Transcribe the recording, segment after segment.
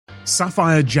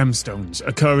Sapphire gemstones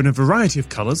occur in a variety of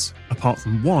colours, apart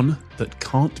from one that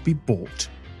can't be bought.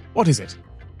 What is it?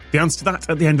 The answer to that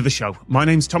at the end of the show. My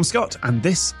name's Tom Scott, and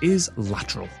this is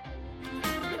Lateral.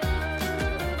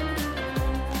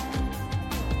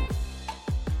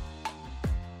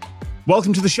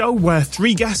 Welcome to the show where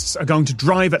three guests are going to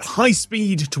drive at high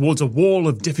speed towards a wall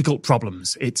of difficult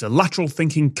problems. It's a lateral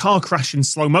thinking car crash in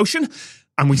slow motion.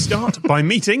 And we start by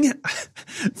meeting,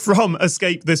 from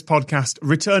Escape This Podcast,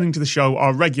 returning to the show,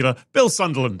 our regular Bill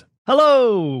Sunderland.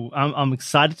 Hello! I'm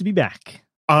excited to be back.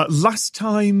 Last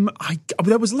time,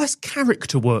 there was less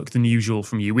character work than usual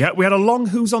from you. We had a long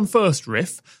Who's On First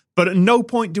riff, but at no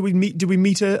point did we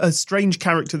meet a strange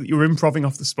character that you were improvising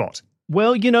off the spot.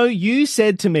 Well, you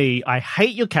said to me, I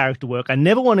hate your character work. I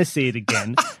never want to see it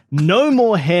again. No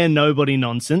more hair nobody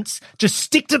nonsense. Just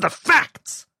stick to the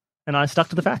facts. And I stuck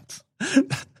to the facts.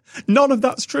 None of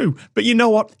that's true. But you know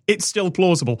what? It's still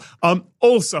plausible.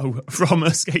 Also, from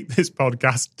Escape This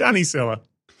Podcast, Danny Siller.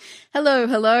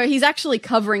 Hello. He's actually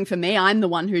covering for me. I'm the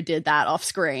one who did that off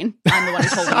screen. I'm the one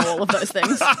who's holding all of those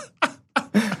things.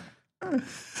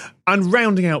 And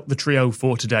rounding out the trio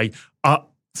for today,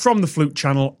 from the Flute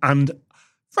Channel and,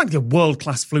 frankly, a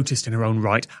world-class flutist in her own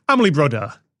right, Amelie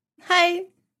Brodeur. Hi.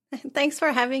 Thanks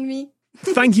for having me.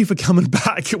 Thank you for coming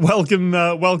back.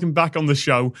 Welcome back on the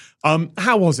show.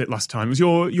 How was it last time? It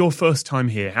was your first time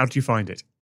here. How did you find it?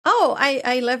 Oh,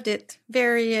 I loved it.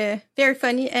 Very, very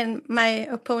funny, and my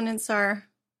opponents are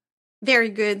very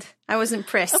good. I was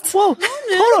impressed. Whoa,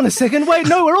 hold on a second. Wait,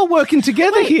 no, we're all working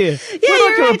together here. Yeah,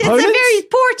 you're right. It's a very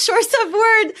poor choice of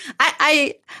word.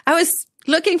 I was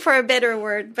looking for a better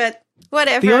word, but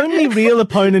whatever. The only real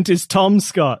opponent is Tom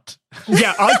Scott.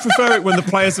 Yeah, I prefer it when the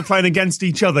players are playing against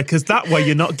each other, because that way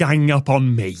you're not ganging up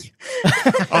on me.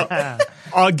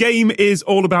 Our game is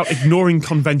all about ignoring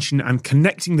convention and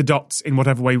connecting the dots in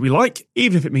whatever way we like,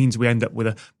 even if it means we end up with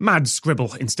a mad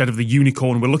scribble instead of the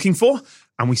unicorn we're looking for.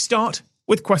 And we start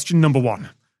with question number 1.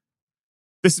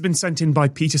 This has been sent in by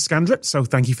Peter Scandrett, so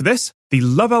thank you for this. The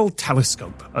Lovell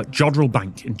telescope at Jodrell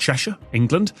Bank in Cheshire,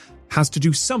 England, has to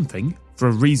do something for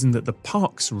a reason that the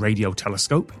Parkes radio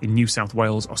telescope in New South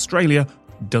Wales, Australia,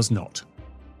 does not.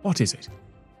 What is it?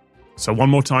 So one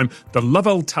more time, the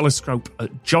Lovell telescope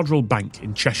at Jodrell Bank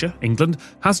in Cheshire, England,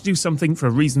 has to do something for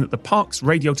a reason that the Parkes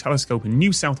radio telescope in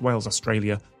New South Wales,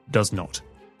 Australia, does not.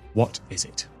 What is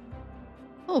it?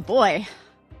 Oh boy.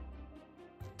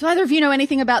 Do either of you know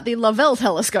anything about the Lovell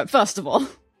telescope, first of all?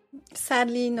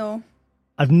 Sadly, no.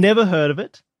 I've never heard of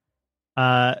it.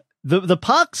 The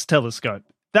Parkes telescope.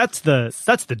 That's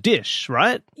the dish,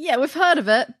 right? Yeah, we've heard of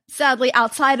it. Sadly,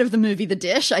 outside of the movie The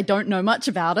Dish, I don't know much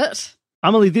about it.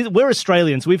 Amelie, we're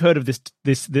Australians. We've heard of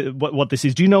what this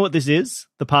is. Do you know what this is?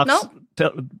 The Parkes?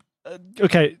 No.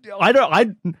 Okay,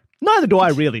 neither do I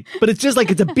really. But it's just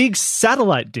like it's a big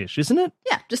satellite dish, isn't it?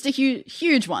 Yeah, just a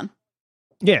huge one.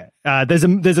 Yeah,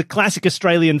 there's a classic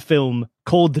Australian film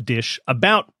called The Dish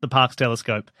about the Parkes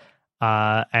telescope,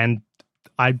 and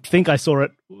I think I saw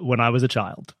it when I was a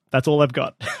child. That's all I've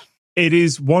got. It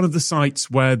is one of the sites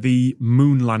where the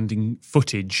moon landing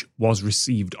footage was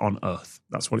received on Earth.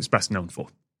 That's what it's best known for.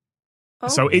 Oh,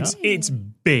 so it's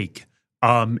big.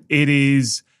 It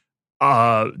is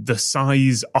the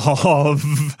size of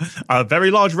a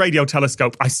very large radio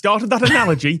telescope. I started that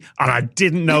analogy and I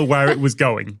didn't know where it was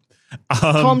going.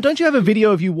 Tom, don't you have a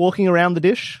video of you walking around the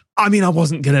dish? I mean, I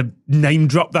wasn't going to name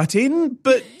drop that in,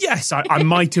 but yes, I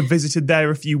might have visited there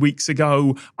a few weeks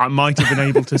ago. I might have been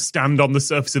able to stand on the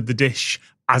surface of the dish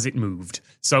as it moved.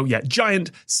 So yeah,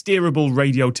 giant steerable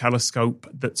radio telescope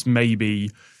that's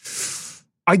maybe,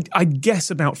 I'd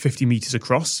guess about 50 meters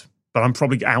across, but I'm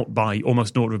probably out by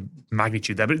almost an order of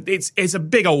magnitude there. But it's a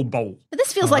big old bowl. But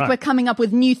this feels like we're coming up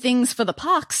with new things for the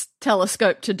Parkes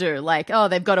telescope to do. Like,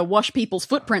 they've got to wash people's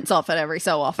footprints off it every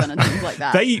so often and things like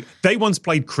that. They once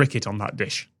played cricket on that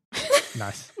dish.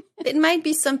 Nice. It might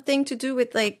be something to do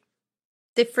with like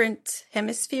different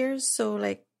hemispheres. So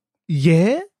like.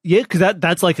 Yeah, because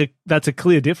that's a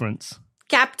clear difference.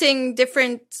 Capturing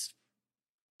different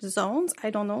zones. I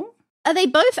don't know. Are they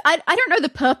both? I don't know the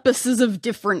purposes of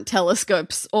different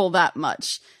telescopes all that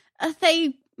much. Are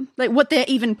they, like, what they're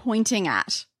even pointing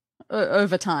at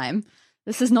over time?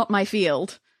 This is not my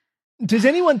field. Did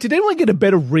anyone get a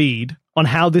better read on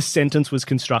how this sentence was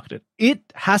constructed? It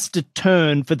has to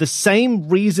turn for the same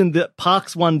reason that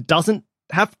Parkes one doesn't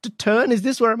have to turn. Is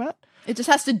this where I'm at? It just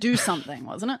has to do something,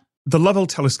 wasn't it? The Lovell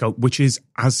telescope, which is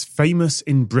as famous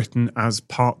in Britain as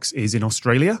Parkes is in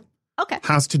Australia,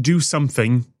 has to do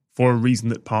something for a reason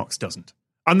that Parkes doesn't.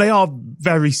 And they are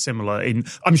very similar in,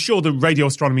 I'm sure the radio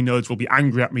astronomy nerds will be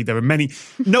angry at me. There are many,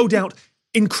 no doubt,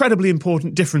 incredibly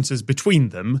important differences between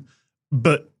them.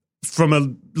 but from a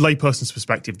layperson's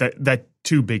perspective, they're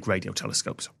two big radio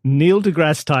telescopes. Neil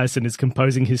deGrasse Tyson is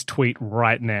composing his tweet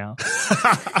right now.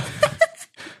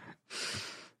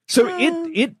 So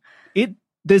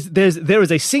there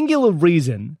is a singular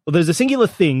reason, or there's a singular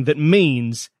thing that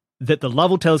means that the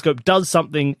Lovell telescope does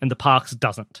something and the Parkes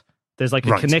doesn't. There's like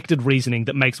a connected reasoning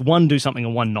that makes one do something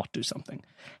and one not do something.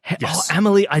 Yes. Oh,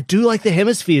 Amelie, I do like the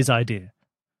hemispheres idea.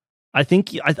 I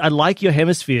think I like your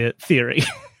hemisphere theory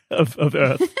of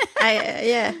Earth.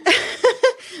 Yeah.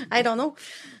 I don't know.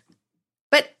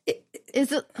 But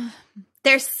Is it?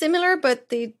 they're similar, but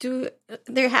they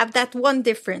have that one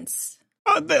difference.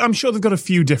 I'm sure they've got a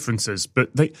few differences,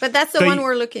 but that's the one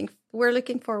we're looking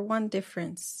for one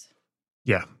difference.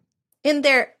 Yeah. In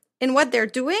what they're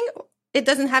doing, it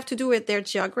doesn't have to do with their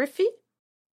geography.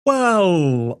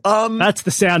 Well, that's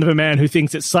the sound of a man who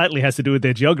thinks it slightly has to do with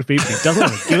their geography, but he doesn't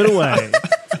want to give it away.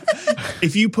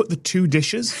 If you put the two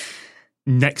dishes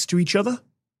next to each other,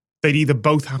 they'd either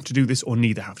both have to do this or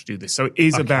neither have to do this. So it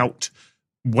is about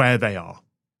where they are,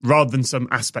 rather than some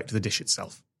aspect of the dish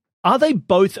itself. Are they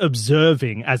both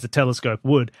observing, as the telescope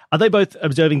would, are they both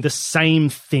observing the same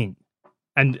thing?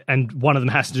 And one of them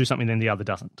has to do something, then the other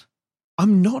doesn't?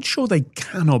 I'm not sure they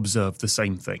can observe the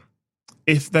same thing.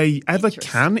 If they ever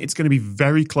can, it's going to be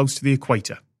very close to the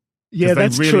equator. Yeah,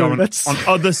 that's really true. Are on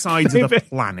other sides of the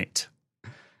planet.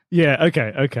 Yeah,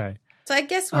 okay. So I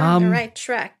guess we're on the right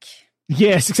track.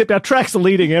 Yes, except our tracks are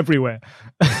leading everywhere.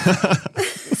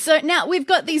 So now we've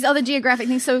got these other geographic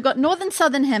things. So we've got northern,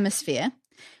 southern hemisphere.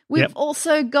 We've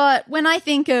also got,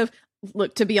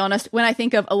 to be honest, when I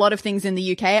think of a lot of things in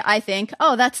the UK, I think,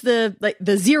 that's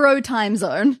the zero time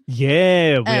zone.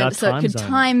 Yeah, we are so time could zone.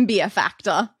 time be a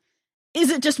factor? Is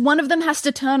it just one of them has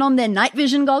to turn on their night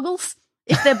vision goggles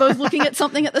if they're both looking at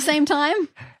something at the same time?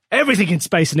 Everything in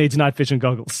space needs night vision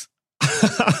goggles.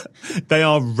 They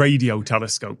are radio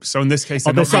telescopes. So in this case,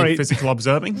 they're not doing physical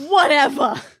observing.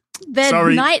 Whatever.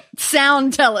 They're night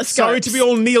sound telescopes. Sorry to be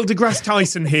all Neil deGrasse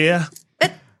Tyson here.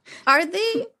 But are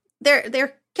they?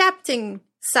 They're capturing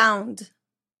sound.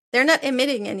 They're not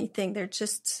emitting anything. They're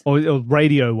just or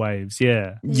radio waves.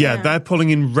 Yeah, they're pulling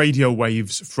in radio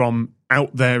waves from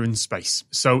out there in space.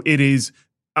 So it is.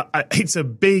 It's a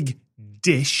big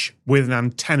dish with an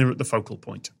antenna at the focal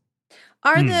point.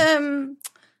 Are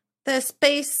the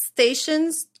space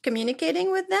stations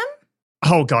communicating with them?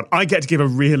 Oh God, I get a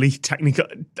really technical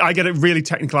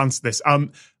answer to this.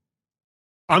 I'm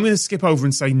going to skip over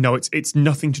and say no. It's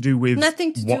nothing to do with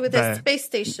the space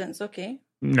stations. Okay.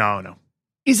 No.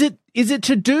 Is it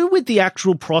to do with the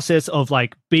actual process of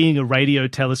like being a radio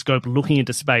telescope looking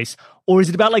into space, or is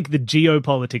it about like the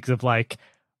geopolitics of like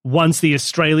once the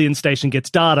Australian station gets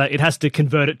data, it has to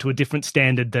convert it to a different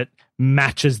standard that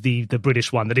matches the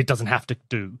British one that it doesn't have to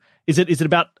do? Is it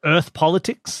about Earth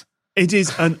politics? It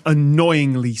is an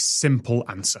annoyingly simple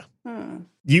answer.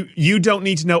 You don't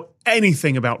need to know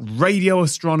anything about radio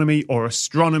astronomy or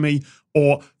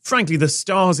frankly the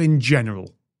stars in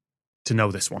general to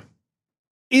know this one.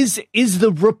 Is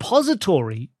the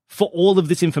repository for all of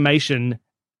this information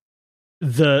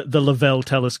the Lovell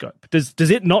telescope?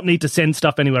 Does it not need to send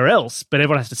stuff anywhere else, but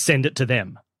everyone has to send it to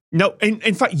them? No,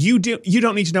 in fact, you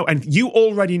don't need to know, and you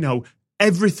already know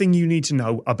everything you need to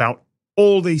know about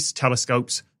all these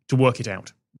telescopes to work it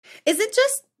out. Is it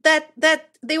just that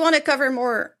they want to cover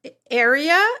more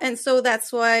area, and so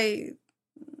that's why?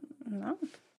 No.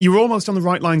 You were almost on the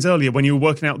right lines earlier when you were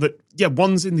working out that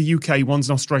one's in the UK, one's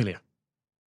in Australia.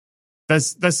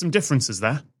 There's some differences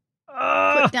there.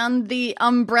 Put down the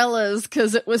umbrellas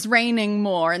because it was raining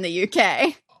more in the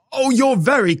UK. Oh, you're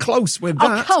very close with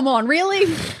that. Oh, come on,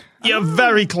 really? You're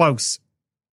very close.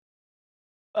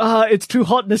 It's too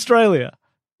hot in Australia.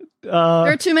 There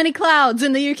are too many clouds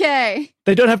in the UK.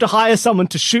 They don't have to hire someone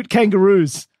to shoot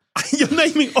kangaroos. You're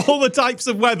naming all the types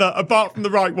of weather apart from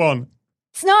the right one.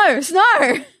 Snow.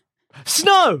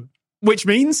 Snow! Which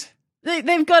means?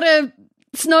 They've got to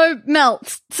snow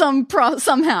melt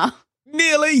somehow.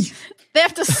 Nearly. They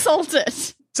have to salt it.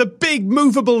 It's a big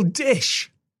movable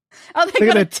dish. Oh, they've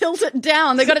got to tilt it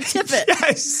down. They've got to tip it.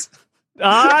 Yes.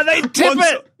 They tip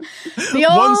it. The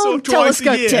old once or twice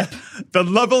telescope a year, tip. the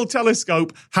Lovell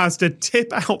telescope has to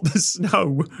tip out the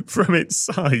snow from its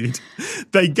side.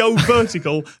 They go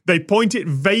vertical. They point it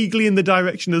vaguely in the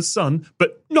direction of the sun,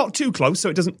 but not too close so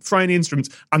it doesn't fry any instruments.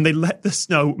 And they let the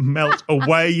snow melt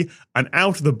away and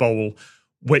out of the bowl,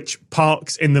 which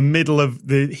Parkes in the middle of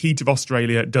the heat of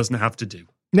Australia doesn't have to do.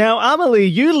 Now, Amelie,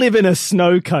 you live in a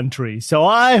snow country, so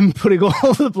I'm putting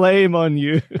all the blame on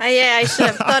you. I should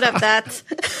have thought of that.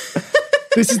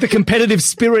 This is the competitive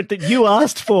spirit that you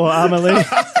asked for, Amelie.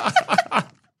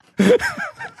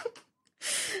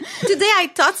 Today I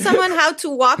taught someone how to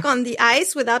walk on the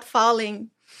ice without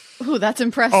falling. Ooh, that's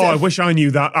impressive. Oh, I wish I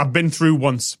knew that. I've been through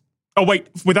once. Oh, wait,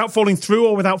 without falling through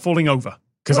or without falling over?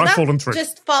 Because I've fallen through.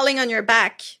 Just falling on your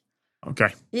back. Okay.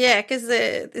 Yeah, because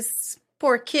this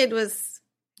poor kid was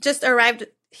just arrived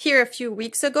here a few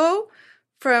weeks ago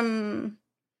from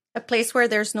a place where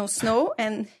there's no snow.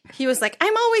 And he was like,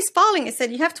 I'm always falling. I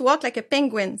said, you have to walk like a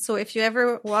penguin. So if you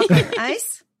ever walk on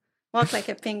ice, walk like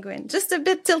a penguin. Just a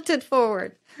bit tilted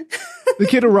forward. The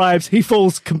kid arrives, he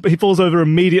falls over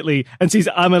immediately and sees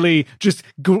Amelie just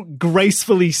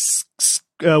gracefully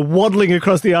waddling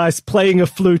across the ice, playing a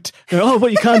flute. Oh,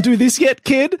 but you can't do this yet,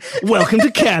 kid? Welcome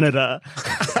to Canada.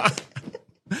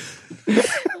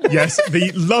 Yes,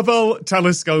 the Lovell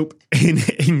telescope in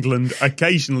England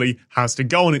occasionally has to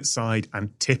go on its side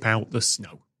and tip out the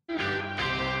snow.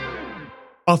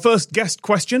 Our first guest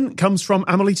question comes from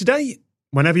Amelie today.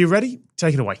 Whenever you're ready,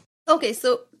 take it away. Okay,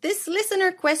 so this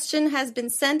listener question has been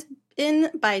sent in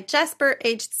by Jasper,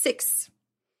 aged 6.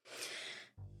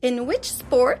 In which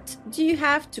sport do you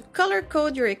have to color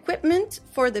code your equipment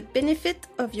for the benefit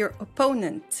of your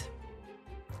opponent?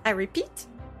 I repeat.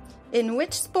 In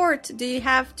which sport do you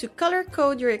have to color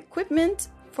code your equipment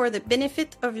for the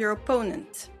benefit of your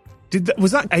opponent?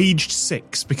 Was that aged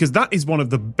 6? Because that is one of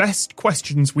the best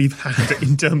questions we've had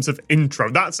in terms of intro.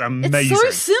 That's amazing. It's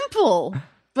so simple,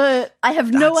 but I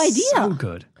have no idea. So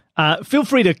good. Feel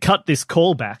free to cut this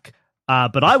call back,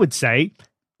 but I would say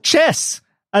chess,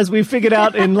 as we figured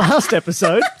out in last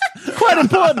episode. Quite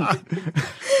important.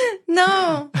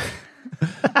 No.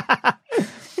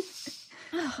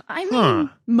 I mean,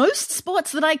 most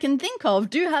sports that I can think of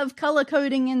do have color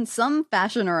coding in some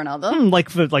fashion or another.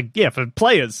 For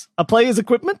players. A player's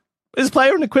equipment? Is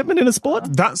player an equipment in a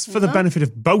sport? That's for the benefit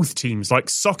of both teams. Like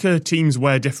soccer teams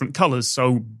wear different colours,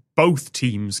 so both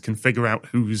teams can figure out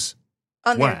who's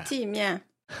on where. Their team, yeah.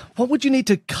 What would you need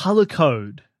to color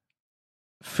code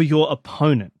for your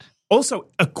opponent? Also,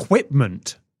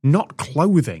 equipment, not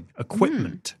clothing.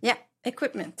 Equipment. Yeah,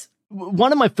 equipment.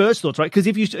 One of my first thoughts, right? Because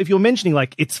if you're mentioning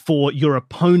like it's for your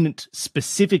opponent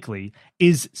specifically,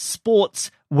 is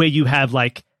sports where you have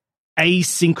like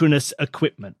asynchronous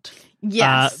equipment.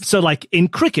 Yes. So like in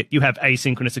cricket, you have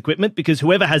asynchronous equipment because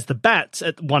whoever has the bats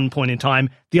at one point in time,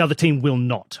 the other team will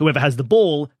not. Whoever has the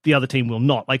ball, the other team will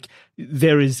not. Like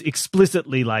there is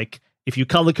explicitly like if you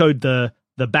color code the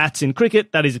bats in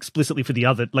cricket, that is explicitly for the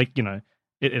other. Like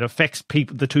it affects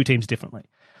the two teams differently.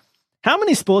 How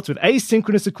many sports with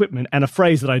asynchronous equipment and a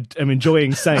phrase that I am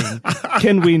enjoying saying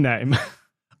can we name?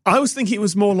 I was thinking it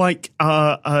was more like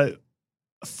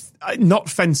not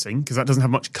fencing, because that doesn't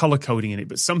have much color coding in it,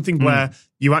 but something where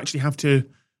you actually have to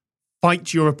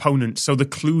fight your opponent so the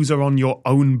clues are on your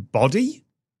own body.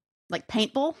 Like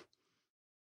paintball?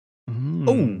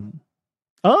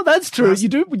 Oh, that's true.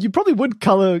 You probably would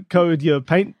color code your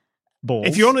paintballs.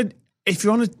 If you're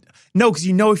on a no, because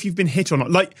you know if you've been hit or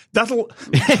not. Like that'll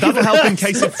help in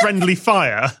case of friendly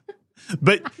fire.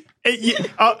 But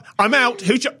I'm out.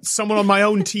 Someone on my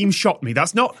own team shot me.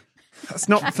 That's not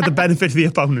for the benefit of the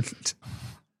opponent.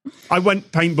 I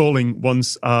went paintballing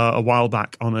once a while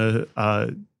back on a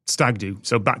stag do,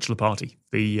 so bachelor party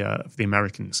for the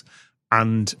Americans.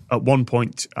 And at one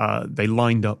point, they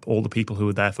lined up all the people who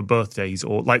were there for birthdays,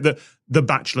 or like the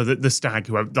bachelor, the stag,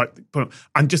 whoever, like,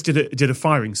 and just did a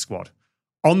firing squad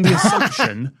on the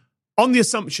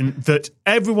assumption that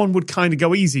everyone would kind of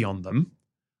go easy on them,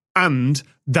 and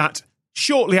that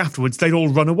shortly afterwards they'd all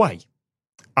run away.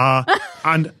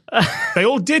 And they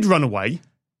all did run away,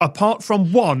 apart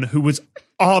from one who was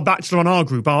our bachelor on our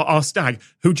group, our stag,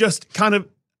 who just kind of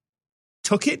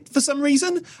took it for some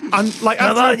reason. And like,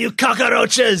 come on, you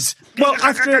cockroaches! Well,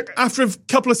 after a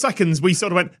couple of seconds, we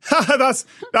sort of went,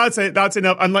 that's it, that's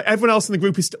enough. And like everyone else in the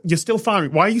group you're still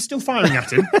firing. Why are you still firing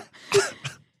at him?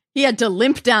 He had to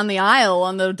limp down the aisle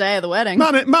on the day of the wedding.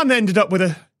 Man ended up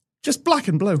with just black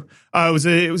and blue.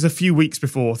 It was a few weeks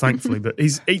before, thankfully, but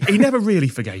he never really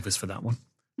forgave us for that one.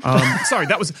 Sorry,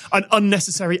 that was an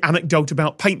unnecessary anecdote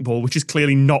about paintball, which is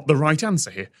clearly not the right answer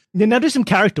here. Yeah, now do some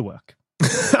character work.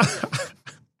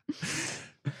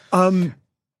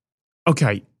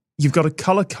 Okay, you've got to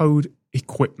color code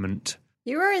equipment.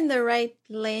 You were in the right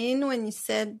lane when you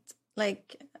said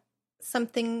like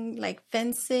something like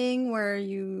fencing where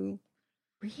you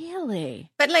Really?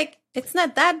 But like it's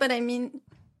not that, but I mean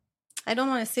I don't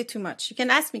want to say too much. You can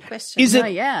ask me questions. Is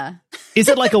it yeah. Is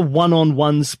it like a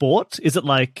one-on-one sport? Is it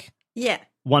like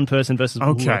one person versus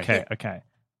Okay. Okay.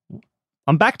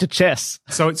 I'm back to chess.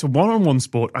 So it's a one-on-one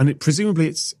sport, and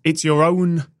presumably it's your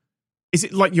own. Is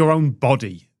it like your own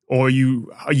body, or are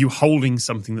you holding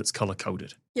something that's color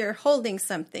coded? You're holding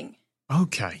something.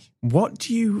 Okay. What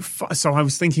do you... So I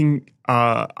was thinking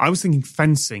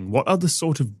fencing. What other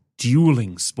sort of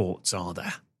dueling sports are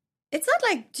there? It's not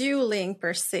like dueling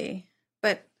per se,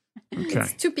 but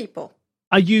it's two people.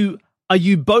 Are you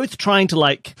both trying to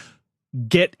like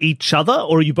get each other,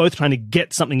 or are you both trying to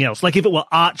get something else? Like if it were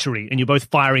archery and you're both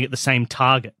firing at the same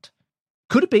target.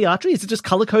 Could it be archery? Is it just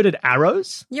color-coded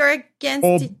arrows? You're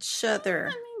against each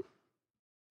other.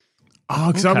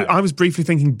 Because I was briefly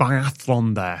thinking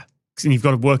biathlon there. And you've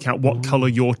got to work out what colour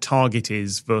your target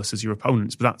is versus your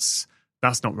opponent's. But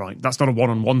that's not right. That's not a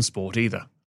one-on-one sport either.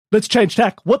 Let's change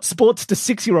tack. What sports do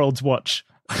 6-year-olds watch?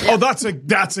 Oh, that's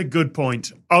a good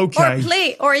point.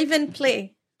 Okay. Or even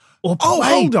play. Or play. Oh,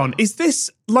 hold on. Is this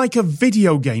like a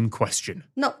video game question?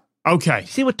 No. Okay.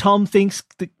 See what Tom thinks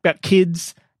about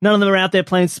kids? None of them are out there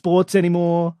playing sports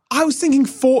anymore. I was thinking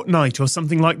Fortnite or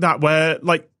something like that, where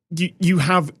like you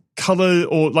have colour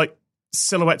or like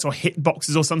silhouettes or hit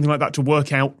boxes or something like that to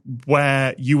work out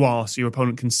where you are so your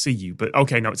opponent can see you. But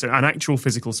okay, no, it's an actual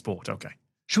physical sport. Okay.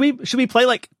 Should we play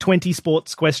like 20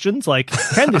 sports questions? Like,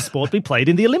 can this sport be played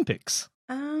in the Olympics?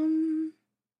 I'm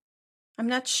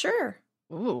not sure.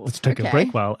 Ooh, Let's take a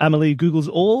break while Amelie Googles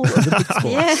all Olympic sports.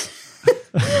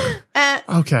 Yeah.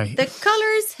 Okay. The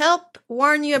colors help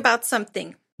warn you about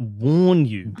something. Warn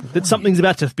you that something's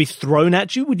about to be thrown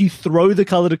at you? Would you throw the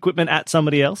colored equipment at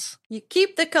somebody else? You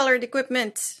keep the colored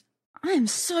equipment, I am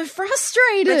so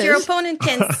frustrated. but your opponent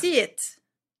can see it.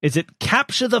 Is it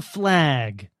capture the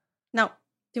flag? No. Do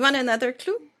you want another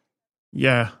clue?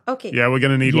 Yeah. Okay. Yeah, we're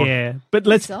going to need one. Yeah, but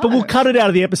we'll cut it out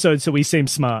of the episode so we seem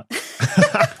smart.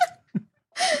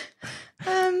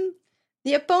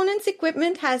 The opponent's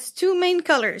equipment has two main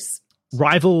colors.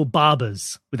 Rival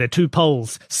barbers with their two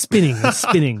poles spinning and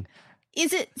spinning.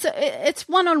 Is it so? It's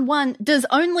 1-on-1. Does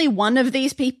only one of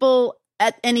these people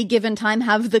at any given time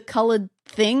have the colored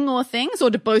thing or things, or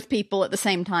do both people at the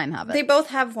same time have it? They both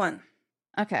have one.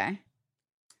 Okay.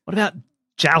 What about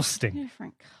jousting?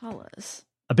 Different colors.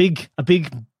 A big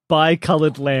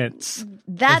bi-colored lance.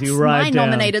 That's my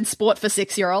nominated sport for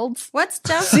 6-year-olds. What's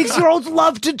jousting? 6-year-olds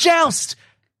love to joust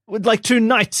with like two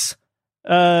knights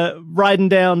riding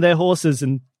down their horses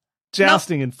and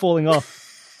jousting and falling off.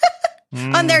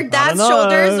 On their dad's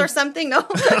shoulders or something? No.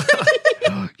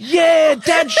 Yeah,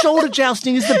 dad shoulder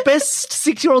jousting is the best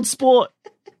 6-year-old sport.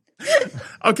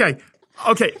 Okay.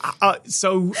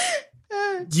 So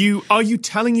are you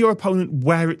telling your opponent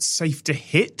where it's safe to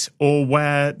hit or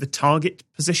where the target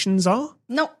positions are?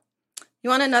 No.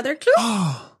 You want another clue?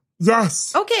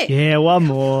 Yes. Okay. Yeah, one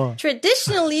more.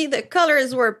 Traditionally, the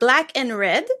colors were black and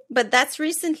red, but that's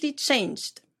recently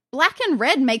changed. Black and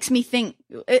red makes me think.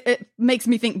 It makes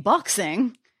me think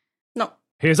boxing. No.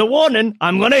 Here's a warning.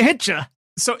 I'm going to hit you.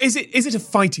 So is it a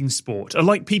fighting sport? Are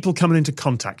like people coming into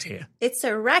contact here? It's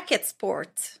a racket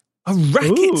sport. A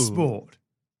racket Ooh. sport?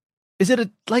 Is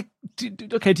it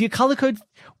do you color code?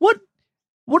 What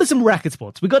are some racket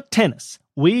sports? We got tennis.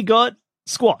 We got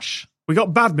squash. We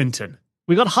got badminton.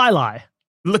 We got highlight.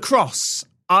 Lacrosse.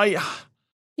 You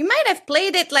might have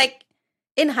played it like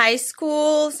in high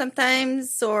school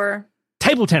sometimes, or...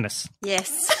 Table tennis.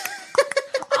 Yes.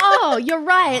 Oh, you're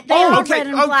right. They are red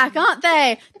and black, aren't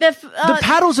they? The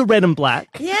paddles are red and black.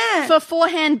 Yeah. For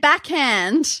forehand,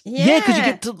 backhand. Yeah, because you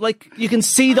get to, you can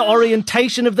see the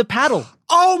orientation of the paddle.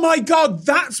 Oh my God,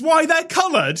 that's why they're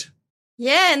coloured?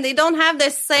 Yeah, and they don't have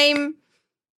the same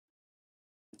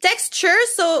texture,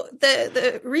 so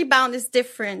the rebound is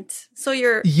different. So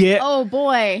you're... Yeah. Oh,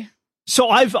 boy.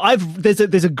 So there's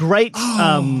a great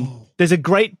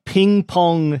ping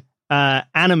pong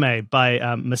anime by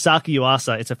Masaki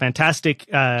Yuasa. It's a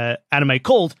fantastic anime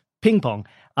called Ping Pong.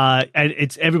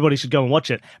 And everybody should go and watch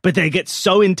it. But they get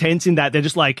so intense in that they're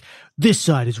just like, this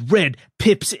side is red,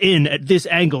 pips in at this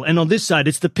angle, and on this side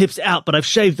it's the pips out, but I've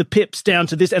shaved the pips down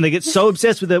to this, and they get so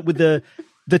obsessed with the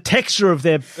texture of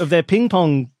their ping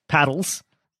pong paddles.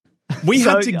 We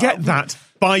had to get that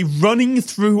by running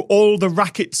through all the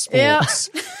racket sports. Yeah.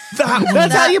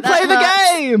 That's how you play the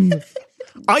game.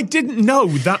 I didn't know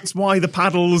that's why the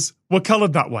paddles were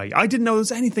coloured that way. I didn't know there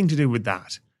was anything to do with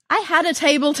that. I had a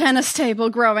table tennis table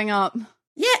growing up.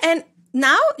 Yeah, and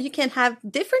now you can have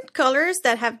different colors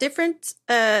that have different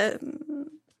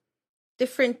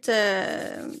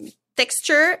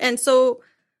texture, and so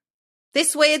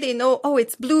this way they know, oh,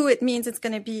 it's blue, it means it's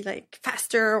going to be like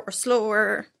faster or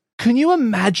slower. Can you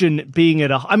imagine being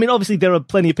I mean, obviously there are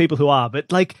plenty of people who are,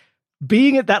 but like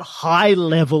being at that high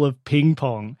level of ping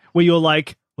pong where you're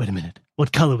like, wait a minute,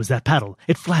 What color was that paddle?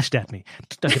 It flashed at me.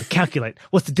 I got to calculate.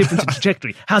 What's the difference in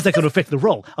trajectory? How's that going to affect the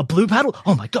roll? A blue paddle?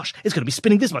 Oh my gosh, it's going to be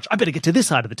spinning this much. I better get to this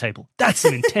side of the table. That's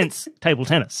some intense table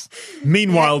tennis.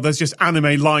 Meanwhile, there's just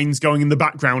anime lines going in the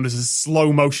background as a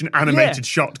slow-motion animated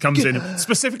shot comes in.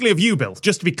 Specifically of you, Bill.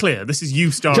 Just to be clear, this is you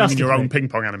starring in your own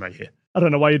ping-pong anime here. I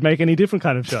don't know why you'd make any different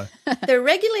kind of show. The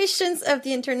regulations of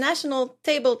the International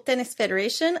Table Tennis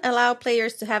Federation allow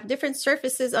players to have different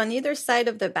surfaces on either side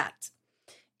of the bat.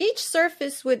 Each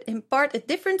surface would impart a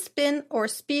different spin or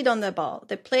speed on the ball.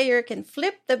 The player can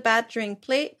flip the bat during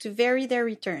play to vary their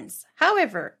returns.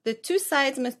 However, the two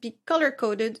sides must be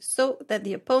color-coded so that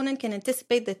the opponent can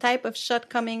anticipate the type of shot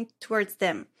coming towards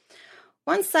them.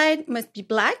 One side must be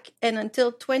black, and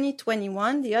until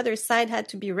 2021, the other side had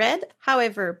to be red.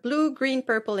 However, blue, green,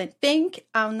 purple, and pink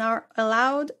are now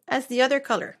allowed as the other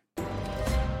color.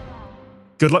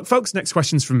 Good luck, folks. Next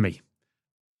question's from me.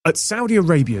 At Saudi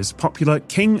Arabia's popular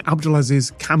King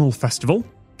Abdulaziz Camel Festival,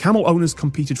 camel owners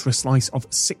competed for a slice of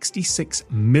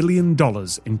 $66 million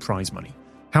in prize money.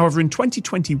 However, in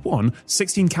 2021,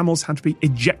 16 camels had to be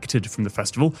ejected from the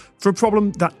festival for a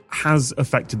problem that has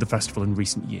affected the festival in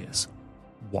recent years.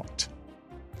 What?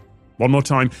 One more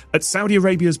time. At Saudi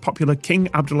Arabia's popular King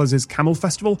Abdulaziz Camel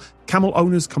Festival, camel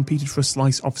owners competed for a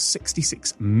slice of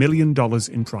 $66 million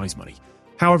in prize money.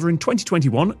 However, in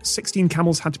 2021, 16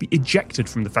 camels had to be ejected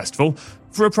from the festival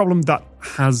for a problem that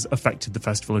has affected the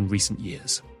festival in recent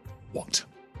years. What?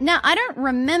 Now, I don't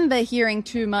remember hearing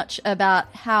too much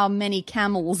about how many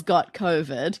camels got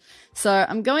COVID, so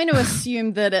I'm going to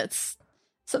assume that it's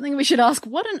something we should ask,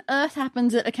 what on earth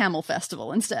happens at a camel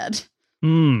festival instead?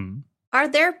 Are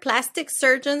there plastic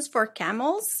surgeons for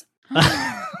camels?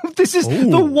 This is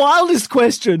the wildest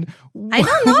question. I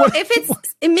don't know. If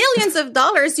it's millions of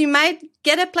dollars, you might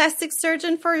get a plastic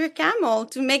surgeon for your camel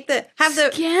to have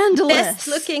the Scandalous. best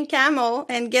looking camel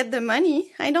and get the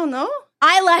money. I don't know.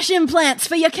 Eyelash implants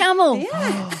for your camel. Yeah.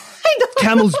 I don't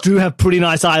Camels do have pretty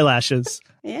nice eyelashes.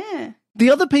 Yeah.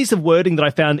 The other piece of wording that I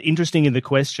found interesting in the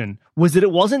question was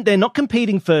that they're not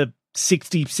competing for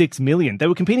 66 million. They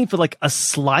were competing for like a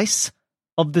slice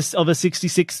of a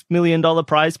 $66 million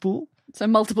prize pool. So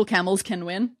multiple camels can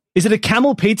win. Is it a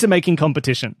camel pizza making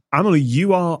competition? Emily,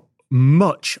 you are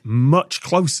much, much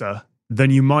closer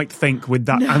than you might think with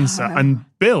that answer. And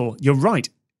Bill, you're right.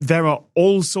 There are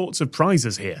all sorts of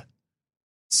prizes here.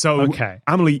 So,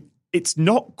 Emily, it's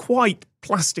not quite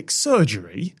plastic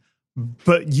surgery,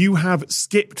 but you have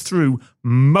skipped through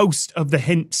most of the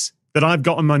hints that I've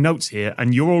got in my notes here,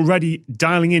 and you're already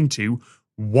dialing into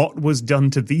what was done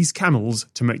to these camels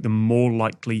to make them more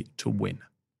likely to win.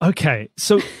 Okay,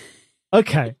 so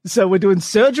we're doing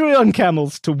surgery on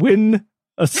camels to win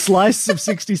a slice of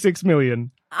 66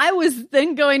 million. I was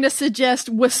then going to suggest,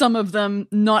 were some of them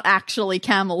not actually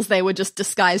camels? They were just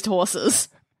disguised horses.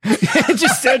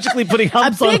 Just surgically putting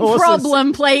humps on horses. A big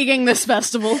problem plaguing this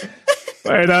festival.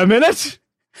 Wait a minute.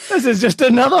 This is just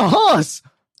another horse.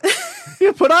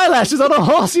 You put eyelashes on a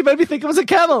horse. You made me think it was a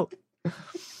camel.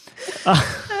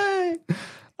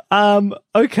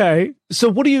 Okay.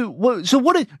 So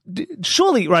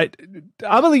surely, right,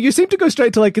 Emily, you seem to go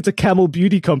straight to like it's a camel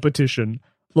beauty competition,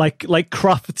 like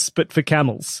Crufts, but for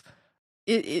camels.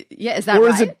 Yeah, is that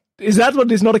right? Is that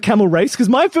what is not a camel race? Because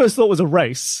my first thought was a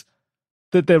race,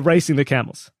 that they're racing the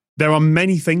camels. There are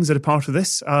many things that are part of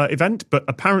this event, but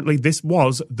apparently this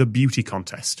was the beauty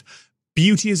contest.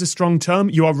 Beauty is a strong term.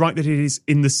 You are right that it is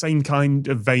in the same kind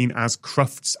of vein as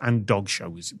Crufts and dog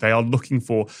shows. They are looking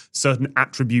for certain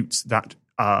attributes that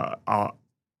are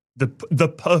the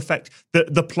perfect,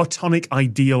 the platonic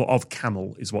ideal of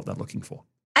camel is what they're looking for.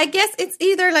 I guess it's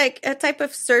either like a type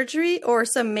of surgery or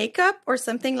some makeup or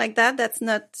something like that that's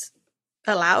not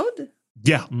allowed.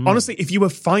 Yeah, honestly, if you were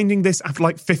finding this after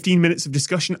like 15 minutes of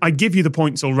discussion, I'd give you the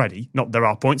points already. Not there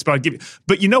are points, but I'd give you.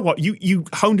 But you know what? You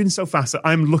honed in so fast that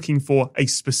I'm looking for a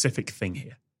specific thing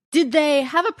here. Did they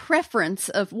have a preference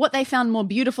of what they found more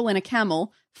beautiful in a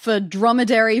camel for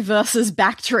dromedary versus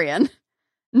Bactrian?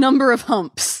 Number of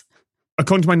humps.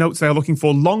 According to my notes, they are looking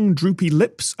for long, droopy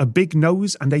lips, a big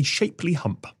nose, and a shapely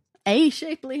hump. A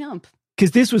shapely hump.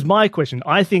 Because this was my question.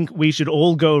 I think we should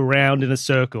all go around in a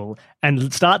circle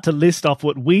and start to list off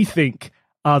what we think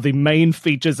are the main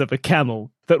features of a camel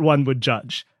that one would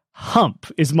judge. Hump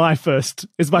is my first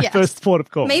first port of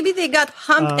call. Maybe they got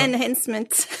hump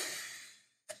enhancement.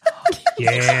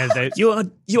 Yeah, you are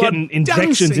getting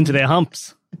injections into their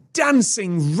humps.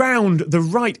 Dancing round the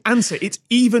right answer. It's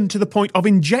even to the point of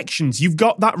injections. You've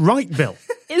got that right, Bill.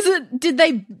 Did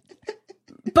they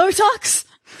Botox?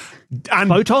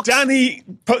 And Botox? Danny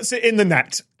puts it in the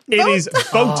net. It is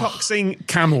Botoxing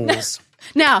camels.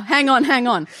 Now, hang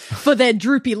on. For their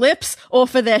droopy lips or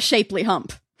for their shapely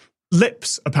hump?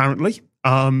 Lips, apparently.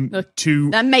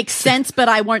 That makes sense, but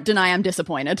I won't deny I'm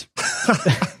disappointed.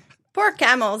 Poor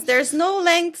camels. There's no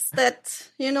lengths that,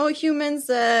 humans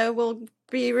will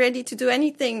be ready to do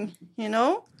anything,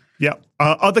 Yeah.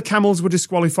 Other camels were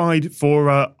disqualified for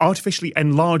artificially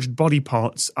enlarged body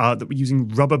parts that were using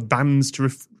rubber bands to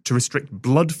restrict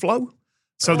blood flow.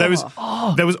 So there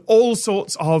was all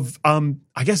sorts of,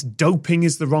 I guess doping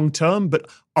is the wrong term, but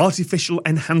artificial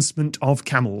enhancement of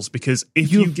camels. Because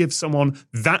if you give someone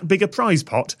that big a prize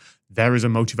pot, there is a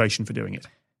motivation for doing it.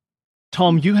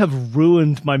 Tom, you have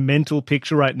ruined my mental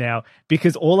picture right now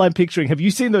because all I'm picturing, have you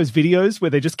seen those videos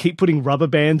where they just keep putting rubber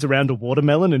bands around a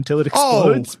watermelon until it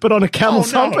explodes, but on a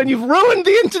camel's hump? And you've ruined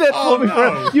the internet for me.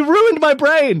 No. You ruined my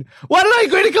brain. Why did I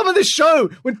agree to come on this show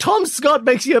when Tom Scott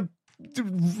makes you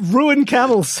ruin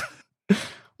camels?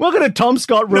 Welcome to Tom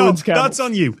Scott Ruins Camels. That's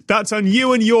on you. That's on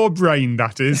you and your brain,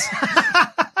 that is.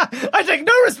 I take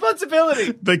no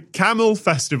responsibility. The Camel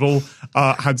Festival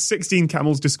had 16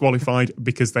 camels disqualified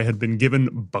because they had been given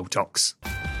Botox.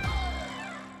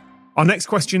 Our next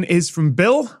question is from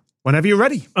Bill. Whenever you're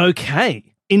ready. Okay.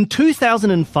 In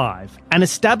 2005, an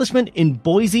establishment in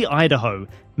Boise, Idaho,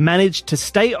 managed to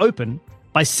stay open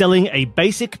by selling a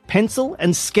basic pencil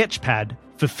and sketch pad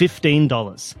for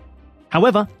 $15.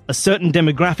 However, a certain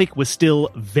demographic was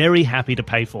still very happy to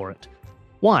pay for it.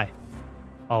 Why?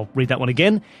 I'll read that one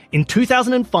again. In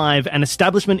 2005, an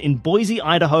establishment in Boise,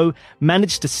 Idaho,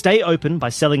 managed to stay open by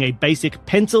selling a basic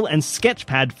pencil and sketch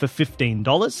pad for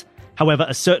 $15. However,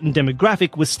 a certain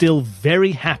demographic was still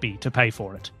very happy to pay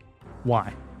for it.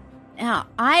 Why? Now,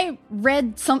 I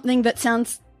read something that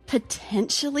sounds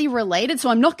potentially related, so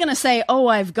I'm not going to say,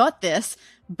 I've got this,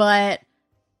 but,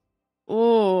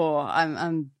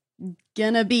 I'm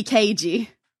going to be cagey,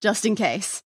 just in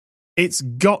case. It's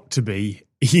got to be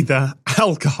either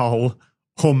alcohol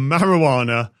or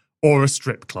marijuana or a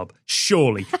strip club.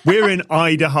 Surely. We're in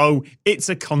Idaho. It's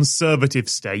a conservative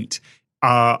state.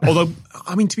 Although,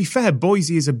 to be fair,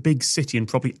 Boise is a big city and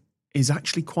probably is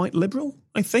actually quite liberal,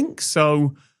 I think.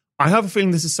 So I have a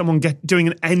feeling this is someone doing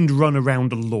an end run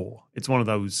around a law. It's one of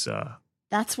those...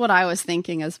 That's what I was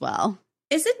thinking as well.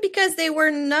 Is it because they were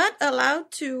not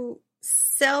allowed to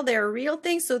sell their real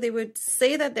things, so they would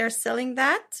say that they're selling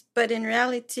that, but in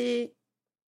reality...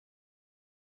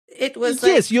 It was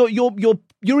yes, you're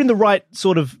in the right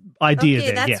sort of idea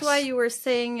there. That's yes. why you were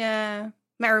saying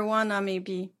marijuana,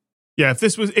 maybe. Yeah, if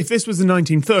this was the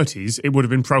 1930s, it would have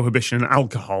been prohibition and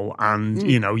alcohol, and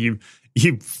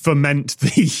you ferment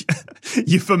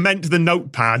the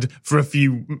notepad for a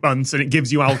few months, and it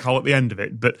gives you alcohol at the end of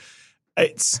it. But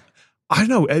it's I don't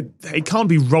know, it can't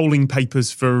be rolling papers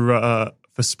for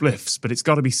spliffs, but it's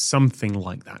got to be something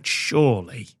like that,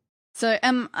 surely. So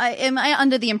am I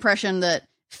under the impression that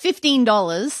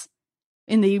 $15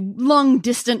 in the long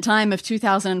distant time of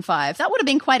 2005, that would have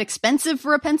been quite expensive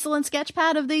for a pencil and sketch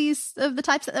pad of the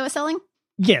types that they were selling?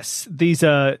 Yes, these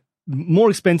are more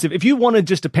expensive. If you wanted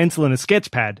just a pencil and a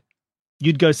sketch pad,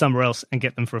 you'd go somewhere else and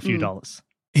get them for a few dollars.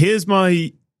 Here's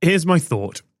my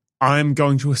thought. I'm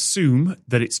going to assume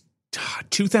that it's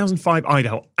 2005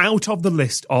 Idaho. Out of the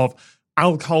list of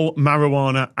alcohol,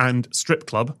 marijuana, and strip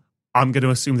club, I'm going to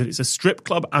assume that it's a strip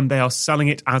club and they are selling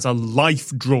it as a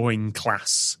life drawing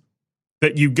class.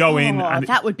 That you go in and...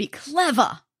 that would be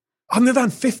clever. Other than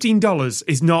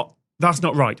 $15 that's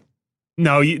not right.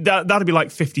 No, that'd be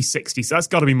like 50, 60, so that's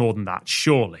got to be more than that,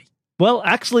 surely. Well,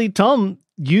 actually, Tom,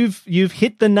 you've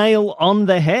hit the nail on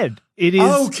the head. It is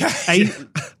okay.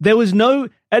 There was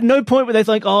at no point where they're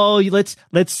like, let's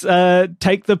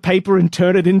take the paper and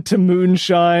turn it into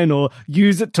moonshine or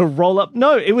use it to roll up.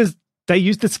 No, they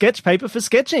used the sketch paper for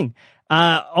sketching.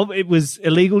 It was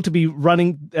illegal to be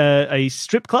running a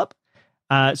strip club.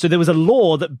 So there was a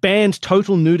law that banned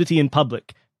total nudity in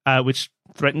public, which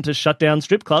threatened to shut down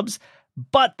strip clubs.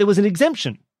 But there was an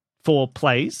exemption for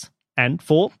plays and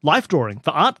for life drawing,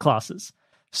 for art classes.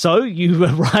 So you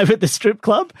arrive at the strip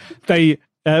club, they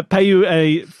pay you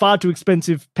a far too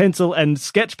expensive pencil and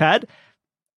sketch pad,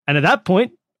 and at that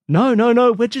point, no,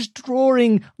 we're just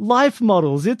drawing life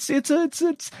models. It's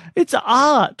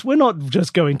art. We're not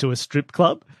just going to a strip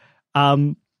club.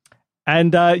 That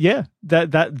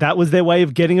was their way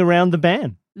of getting around the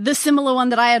ban. The similar one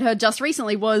that I had heard just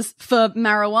recently was for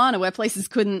marijuana, where places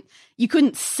you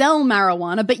couldn't sell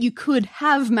marijuana, but you could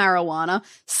have marijuana.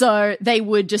 So they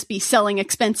would just be selling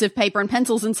expensive paper and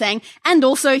pencils and saying, and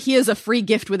also here's a free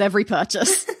gift with every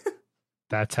purchase.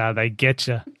 That's how they get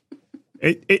you.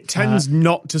 It tends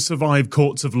not to survive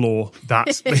courts of law.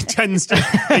 It tends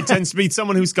to be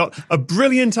someone who's got a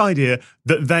brilliant idea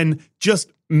that then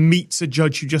just meets a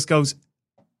judge who just goes,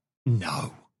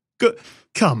 no,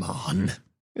 come on.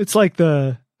 It's like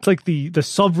the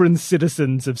sovereign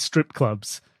citizens of strip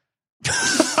clubs.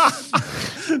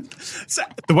 So,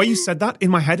 the way you said that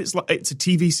in my head, it's a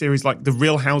TV series like The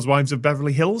Real Housewives of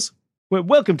Beverly Hills. Well,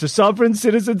 welcome to Sovereign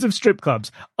Citizens of Strip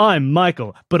Clubs. I'm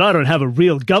Michael, but I don't have a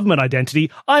real government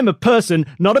identity. I'm a person,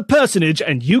 not a personage,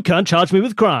 and you can't charge me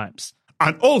with crimes.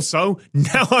 And also,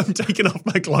 now I'm taking off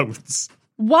my clothes.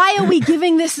 Why are we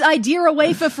giving this idea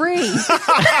away for free?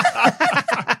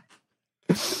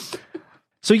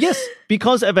 So yes,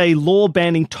 because of a law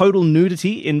banning total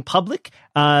nudity in public,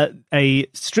 a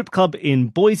strip club in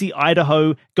Boise,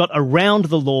 Idaho got around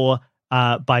the law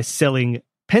by selling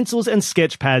pencils and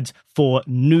sketch pads for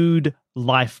nude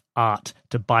life art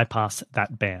to bypass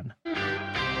that ban.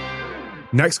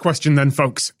 Next question then,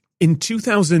 folks. In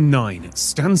 2009,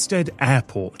 Stansted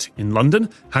Airport in London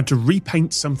had to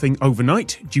repaint something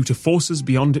overnight due to forces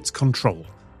beyond its control.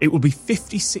 It will be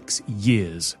 56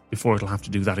 years before it'll have to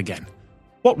do that again.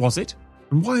 What was it,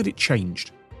 and why had it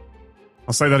changed?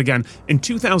 I'll say that again. In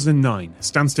 2009,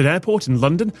 Stansted Airport in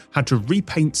London had to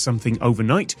repaint something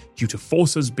overnight due to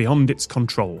forces beyond its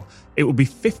control. It will be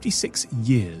 56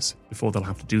 years before they'll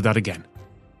have to do that again.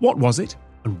 What was it,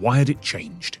 and why had it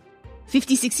changed?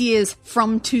 56 years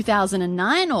from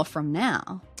 2009 or from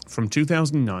now? From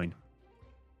 2009.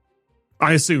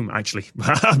 I assume, actually.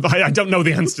 I don't know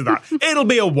the answer to that. It'll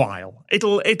be a while.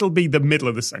 It'll be the middle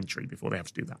of the century before they have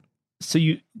to do that. So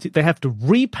they have to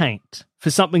repaint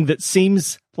for something that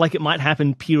seems like it might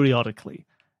happen periodically.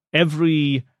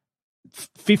 Every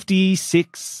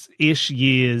 56-ish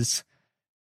years,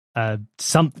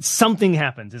 something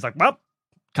happens. It's like, well,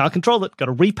 can't control it. Got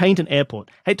to repaint an airport.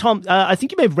 Hey, Tom, I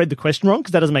think you may have read the question wrong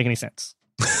because that doesn't make any sense.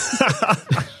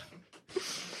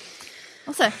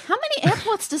 Also, how many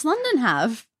airports does London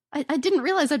have? I didn't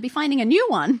realize I'd be finding a new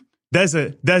one. There's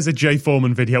a Jay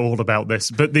Foreman video all about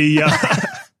this, but the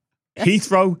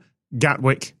Heathrow,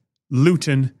 Gatwick,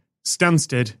 Luton,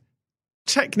 Stansted,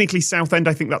 technically Southend,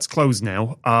 I think that's closed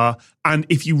now. And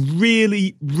if you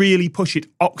really, really push it,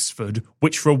 Oxford,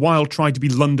 which for a while tried to be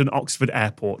London Oxford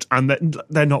Airport, and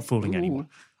they're not fooling anyone.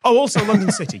 Oh, also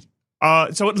London City.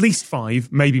 So at least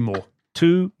 5, maybe more.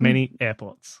 Too many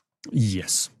airports.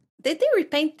 Yes. Did they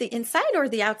repaint the inside or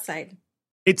the outside?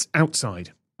 It's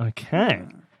outside. Okay.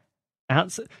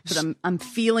 But I'm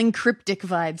feeling cryptic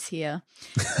vibes here.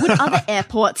 Would other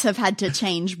airports have had to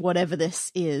change whatever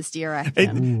this is, do you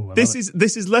reckon? This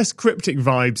is less cryptic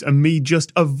vibes and me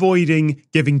just avoiding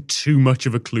giving too much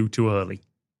of a clue too early.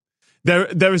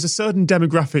 There is a certain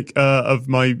demographic of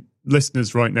my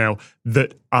listeners right now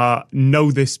that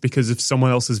know this because of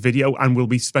someone else's video and will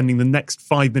be spending the next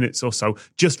 5 minutes or so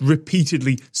just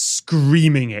repeatedly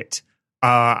screaming it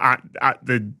at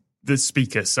the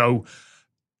speaker. So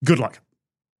good luck.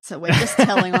 So we're just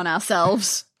telling on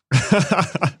ourselves.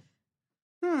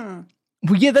 Well,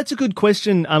 yeah, that's a good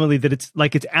question, Amelie, that it's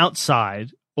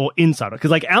outside or inside. Because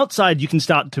like outside, you can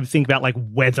start to think about like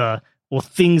weather or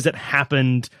things that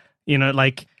happened,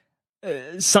 like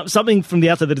something from the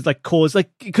outside that is like caused, like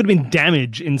it could have been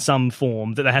damage in some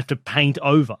form that they have to paint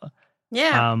over.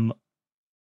 Yeah.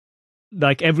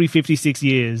 Like every 56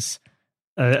 years,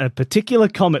 a particular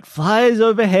comet flies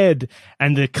overhead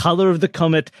and the color of the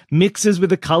comet mixes with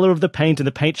the color of the paint and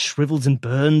the paint shrivels and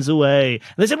burns away.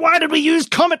 And they said, why did we use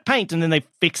comet paint? And then they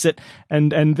fix it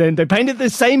and then they painted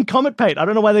the same comet paint. I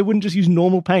don't know why they wouldn't just use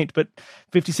normal paint, but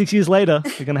 56 years later,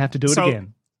 they're going to have to do it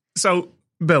again. So,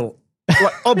 Bill,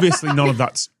 obviously none of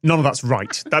that's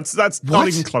right. That's not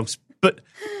even close. But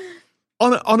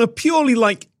on a purely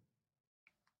like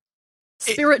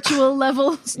spiritual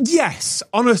level? Yes,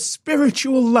 on a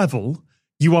spiritual level,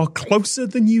 you are closer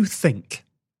than you think.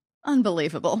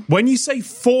 Unbelievable. When you say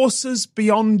forces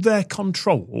beyond their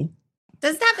control...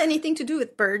 Does that have anything to do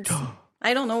with birds?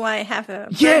 I don't know why I have a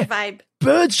bird vibe.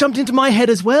 Birds jumped into my head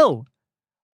as well.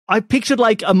 I pictured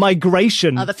like a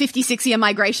migration. The 56-year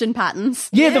migration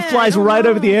patterns. Yeah, that flies right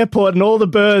over the airport and all the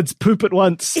birds poop at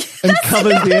once and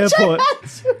covers the airport.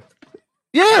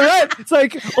 Yeah, right. It's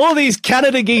like all these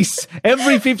Canada geese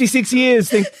every 56 years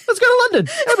think, let's go to London.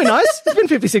 That'd be nice. It's been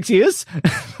 56 years.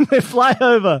 They fly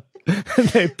over and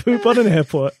they poop on an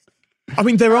airport. I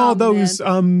mean, there are those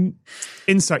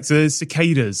insects, there's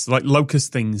cicadas, like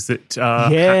locust things that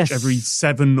hatch every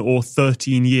 7 or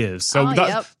 13 years. So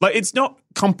like it's not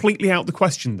completely out the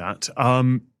question that.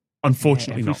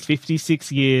 Unfortunately every not.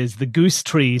 56 years, the goose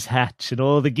trees hatch and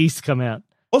all the geese come out.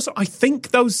 Also, I think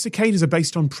those cicadas are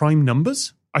based on prime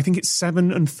numbers. I think it's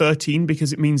 7 and 13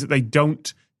 because it means that they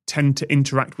don't tend to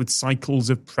interact with cycles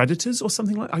of predators or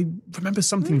something like. I remember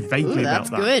something vaguely about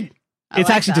that. That's good. It's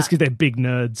actually just because they're big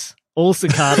nerds. All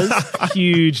cicadas,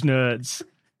 huge nerds.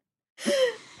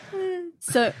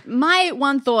 So my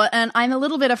one thought, and I'm a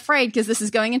little bit afraid because this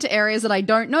is going into areas that I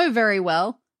don't know very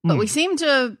well, but we seem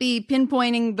to be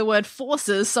pinpointing the word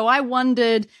forces. So I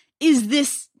wondered, is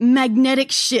this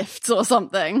magnetic shifts or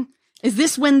something? Is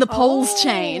this when the poles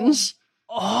change?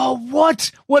 Oh, what?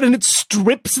 What, and it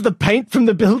strips the paint from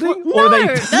the building? No,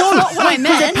 that's not what I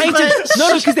meant.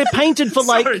 No, because they're painted for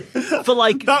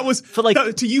like,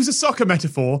 to use a soccer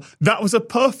metaphor, that was a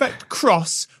perfect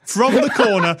cross from the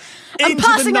corner into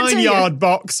the 9-yard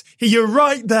box. You're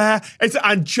right there,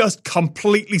 and just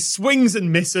completely swings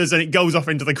and misses, and it goes off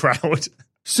into the crowd.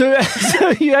 So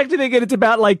you actually think it's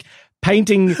about like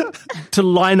painting to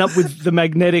line up with the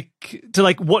magnetic, to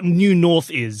like what New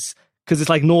North is. Because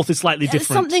it's like North is slightly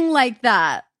different. Something like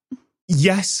that.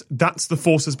 Yes, that's the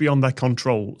forces beyond their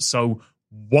control. So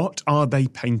what are they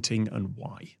painting and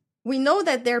why? We know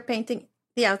that they're painting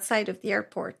the outside of the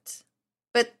airport.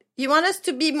 But you want us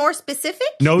to be more specific?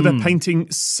 No, they're painting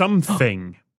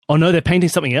something. Oh, no, they're painting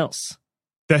something else.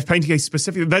 They're painting a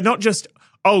specific... They're not just,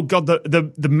 oh, God,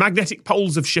 the magnetic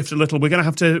poles have shifted a little. We're going to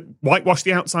have to whitewash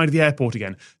the outside of the airport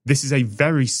again. This is a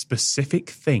very specific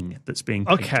thing that's being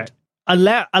painted. Okay.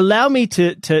 Allow me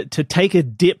to take a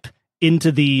dip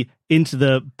into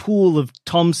the pool of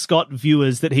Tom Scott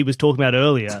viewers that he was talking about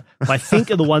earlier. I think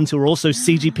are the ones who are also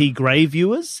CGP Grey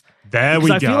viewers. There we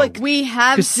go. I feel like we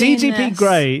have seen CGP this.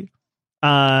 Grey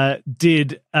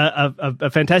did a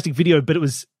fantastic video, but it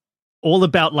was all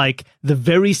about like the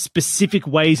very specific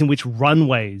ways in which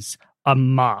runways are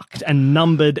marked and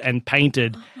numbered and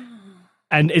painted.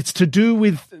 And it's to do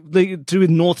with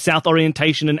north-south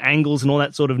orientation and angles and all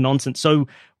that sort of nonsense. So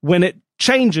when it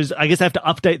changes, I guess they have to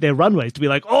update their runways to be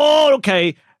like, oh,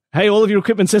 okay, hey, all of your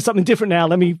equipment says something different now.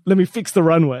 Let me fix the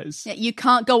runways. Yeah, you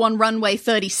can't go on runway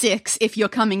 36 if you're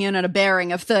coming in at a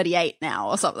bearing of 38 now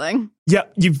or something. Yeah,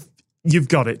 you've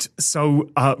got it. So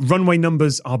runway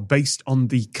numbers are based on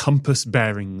the compass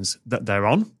bearings that they're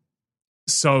on.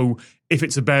 So if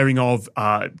it's a bearing of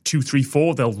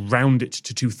 234, they'll round it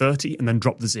to 230 and then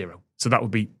drop the 0. So that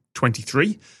would be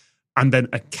 23. And then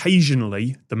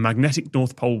occasionally the magnetic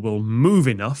North Pole will move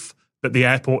enough that the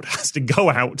airport has to go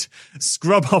out,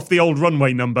 scrub off the old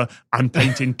runway number and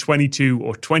paint in 22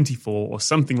 or 24 or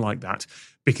something like that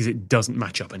because it doesn't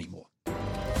match up anymore.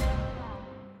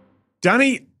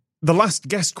 Danny, the last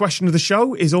guest question of the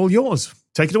show is all yours.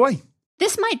 Take it away.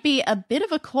 This might be a bit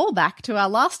of a callback to our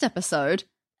last episode,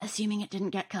 assuming it didn't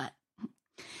get cut.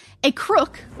 A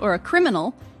crook, or a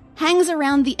criminal, hangs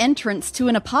around the entrance to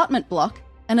an apartment block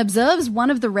and observes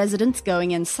one of the residents going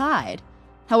inside.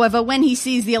 However, when he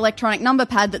sees the electronic number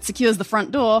pad that secures the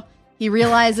front door, he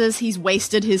realizes he's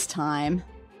wasted his time.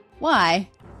 Why?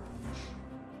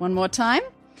 One more time.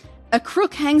 A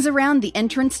crook hangs around the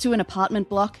entrance to an apartment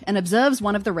block and observes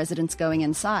one of the residents going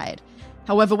inside.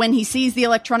 However, when he sees the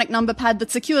electronic number pad that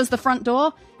secures the front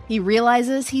door, he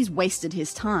realizes he's wasted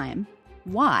his time.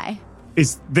 Why?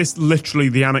 Is this literally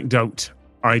the anecdote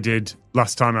I did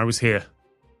last time I was here?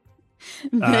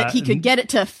 That he could get it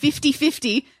to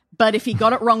 50-50, but if he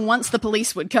got it wrong once, the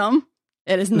police would come.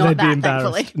 It is not that,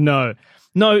 thankfully. No,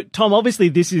 Tom, obviously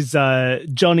this is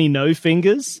Johnny No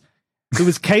Fingers, who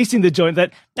was casing the joint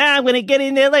that, I'm going to get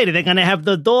in there later. They're going to have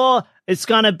the door. It's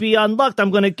going to be unlocked.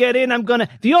 I'm going to get in.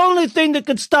 The only thing that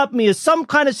could stop me is some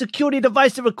kind of security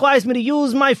device that requires me to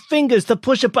use my fingers to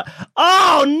push a button.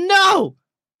 Oh, no!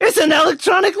 It's an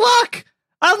electronic lock!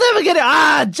 I'll never get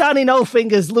it. Johnny No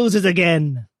Fingers loses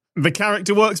again. The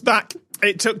character works back.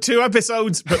 It took 2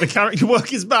 episodes, but the character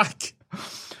work is back.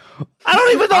 I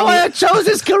don't even know why I chose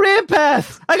this career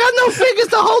path. I got no fingers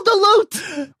to hold the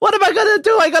loot. What am I going to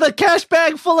do? I got a cash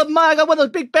bag full of money. I got one of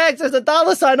those big bags. There's a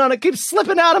dollar sign on it. It keeps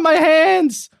slipping out of my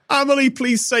hands. Amelie,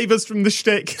 please save us from the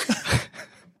shtick.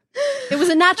 It was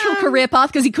a natural career path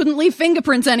because he couldn't leave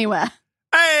fingerprints anywhere.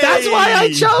 Hey! That's why I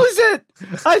chose it.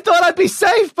 I thought I'd be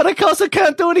safe, but I also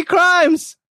can't do any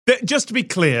crimes. Just to be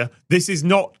clear, this is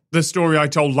not the story I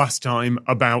told last time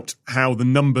about how the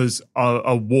numbers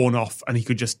are worn off and he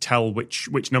could just tell which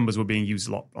numbers were being used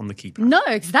a lot on the keypad. No,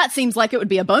 because that seems like it would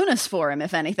be a bonus for him,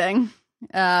 if anything.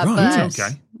 Right, okay.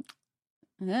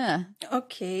 Yeah.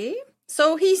 Okay.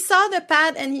 So he saw the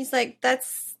pad and he's like,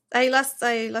 I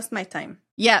lost my time.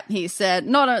 Yeah, he said,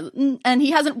 and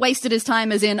he hasn't wasted his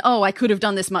time as in, I could have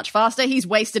done this much faster. He's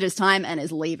wasted his time and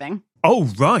is leaving. Oh,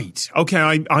 right.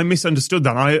 Okay, I misunderstood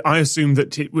that. I assumed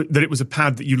that it was a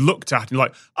pad that you looked at and you're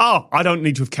like, I don't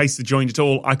need to have cased the joint at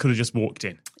all. I could have just walked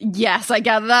in. Yes, I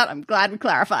gather that. I'm glad we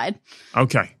clarified.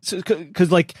 Okay. So,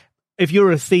 because like, if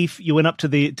you're a thief, you went up to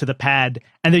the pad,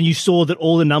 and then you saw that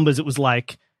all the numbers, it was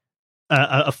like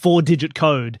a 4-digit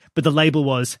code, but the label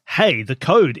was, hey, the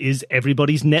code is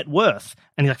everybody's net worth.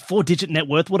 And you're like, 4-digit net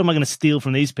worth? What am I going to steal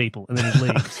from these people? And then it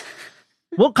leaves.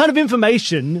 What kind of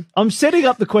information? I'm setting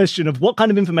up the question of what kind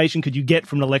of information could you get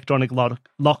from an electronic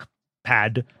lock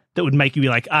pad that would make you be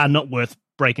like, not worth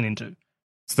breaking into?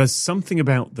 So there's something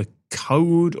about the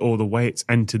code or the way it's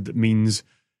entered that means...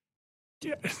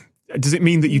 Does it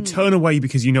mean that you turn away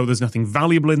because you know there's nothing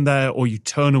valuable in there, or you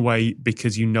turn away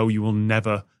because you know you will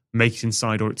never make it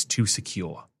inside, or it's too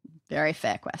secure? Very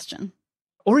fair question.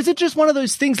 Or is it just one of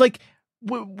those things like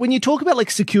when you talk about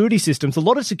like security systems, a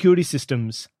lot of security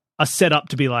systems are set up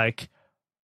to be like,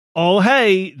 oh,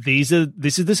 hey, this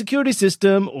is the security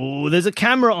system, or there's a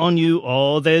camera on you,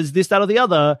 or there's this, that, or the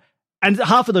other. And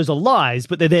half of those are lies,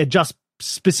 but they're there just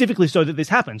specifically so that this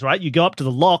happens, right? You go up to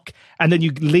the lock and then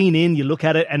you lean in, you look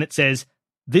at it, and it says,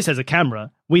 this has a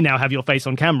camera. We now have your face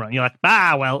on camera. And you're like,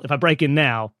 well, if I break in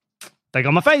now, they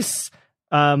got my face.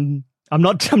 I'm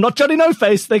not Johnny No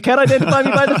Face. They can't identify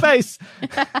me by the face.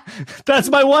 That's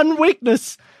my one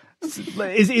weakness.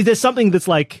 Is there something that's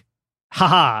like,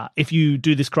 haha, if you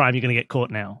do this crime, you're going to get caught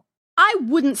now? I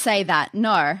wouldn't say that,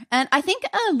 no. And I think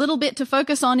a little bit to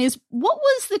focus on is, what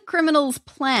was the criminal's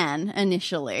plan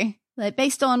initially? Like,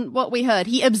 based on what we heard,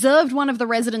 he observed one of the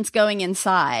residents going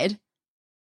inside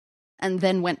and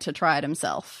then went to try it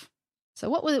himself. So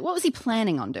what was he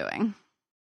planning on doing?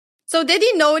 So did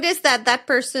he notice that that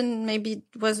person maybe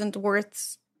wasn't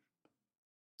worth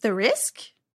the risk?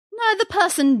 No, the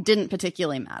person didn't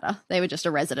particularly matter. They were just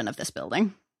a resident of this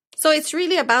building. So it's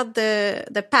really about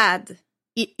the pad.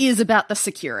 It is about the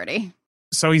security.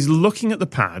 So he's looking at the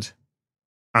pad,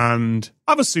 and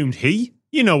I've assumed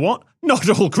you know what? Not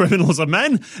all criminals are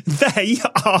men. They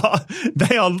are.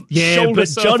 Yeah, but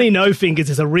Johnny No Fingers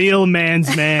is a real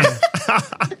man's man.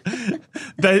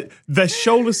 They're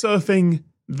shoulder surfing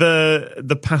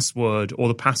the password or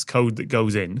the passcode that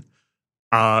goes in.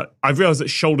 I've realized that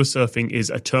shoulder surfing is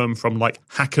a term from like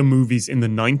hacker movies in the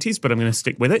 90s, but I'm going to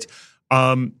stick with it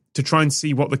to try and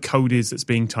see what the code is that's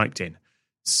being typed in.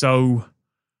 So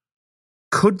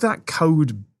could that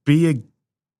code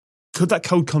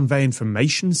convey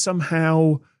information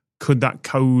somehow? Could that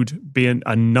code be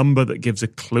a number that gives a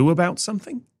clue about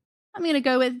something? I'm going to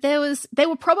go with they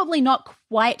were probably not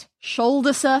quite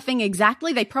shoulder surfing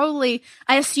exactly.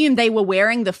 I assume they were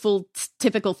wearing the full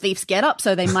typical thief's getup,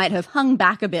 so they might have hung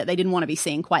back a bit. They didn't want to be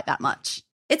seen quite that much.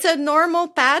 It's a normal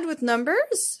pad with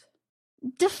numbers?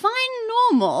 Define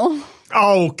normal.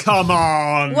 Oh, come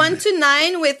on. 1 to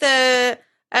 9 with a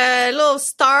little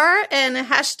star and a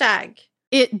hashtag.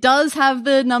 It does have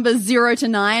the numbers 0 to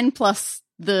 9 plus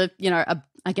the,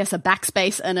 I guess a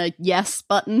backspace and a yes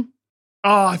button.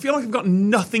 Oh, I feel like I've got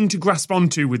nothing to grasp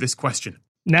onto with this question.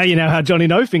 Now you know how Johnny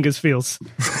No Fingers feels.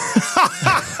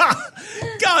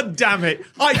 God damn it.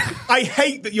 I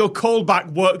hate that your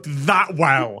callback worked that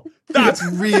well. That's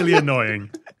really annoying.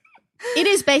 It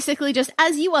is basically just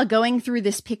as you are going through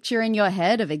this picture in your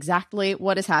head of exactly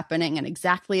what is happening and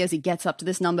exactly as he gets up to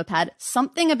this number pad,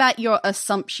 something about your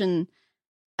assumption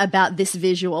about this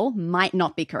visual might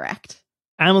not be correct.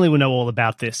 Emily will know all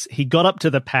about this. He got up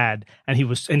to the pad and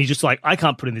he's just like, I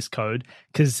can't put in this code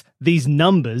because these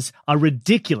numbers are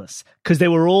ridiculous because they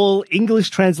were all English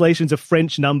translations of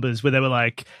French numbers where they were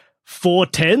like 4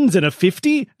 10s and a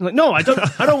 50. I'm like, no, I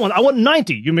want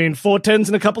 90. You mean 4 10s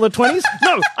and a couple of 20s?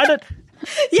 No, I don't.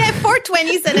 Yeah, 4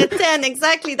 20s and a 10.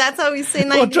 Exactly. That's how we say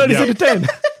 90. 4 20s and a 10.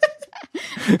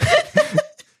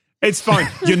 It's fine.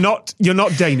 You're not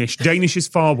Danish. Danish is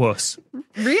far worse.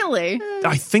 Really?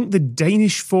 I think the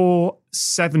Danish for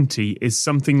 70 is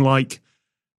something like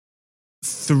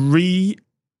 3.5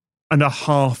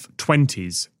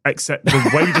 20s, except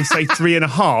the way they say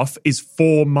 3.5 is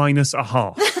 4 minus a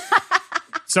half.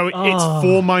 So it's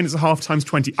 4 minus a half times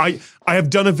 20. I have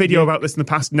done a video about this in the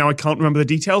past. Now I can't remember the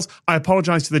details. I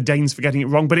apologize to the Danes for getting it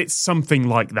wrong, but it's something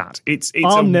like that.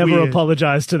 I'll never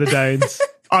apologize to the Danes.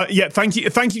 Yeah, thank you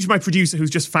to my producer who's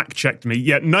just fact-checked me.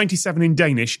 Yeah, 97 in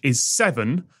Danish is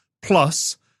 7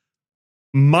 plus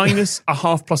minus a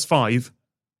half plus 5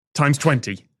 times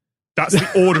 20. That's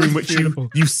the order in which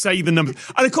you say the number.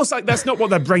 And of course, like, that's not what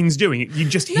their brain's doing. You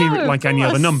just hear it like any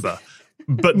other number.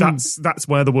 But that's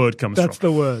where the word comes from. That's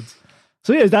the words.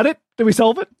 So yeah, is that it? Did we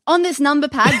solve it? On this number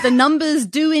pad, the numbers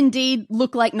do indeed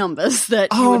look like numbers that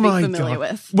you would be familiar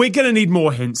with. We're going to need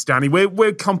more hints, Danny.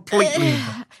 We're completely...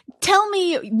 Tell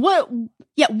me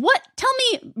tell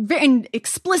me in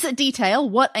explicit detail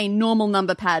what a normal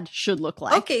number pad should look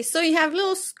like. Okay, so you have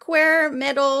little square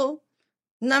metal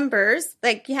numbers.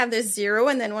 Like you have the 0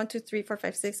 and then 1, 2, 3, 4,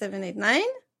 5, 6, 7, 8, 9,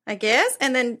 I guess.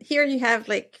 And then here you have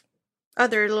like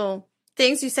other little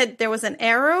things. You said there was an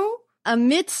arrow.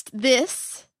 Amidst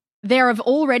this, there have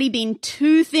already been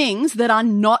 2 things that are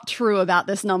not true about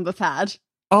this number pad.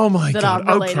 Oh my God. That are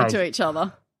related to each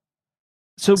other.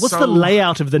 So what's the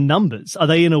layout of the numbers? Are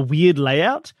they in a weird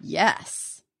layout?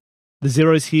 Yes. The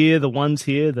 0's here, the 1's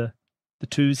here, the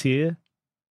 2's here.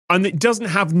 And it doesn't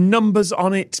have numbers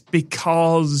on it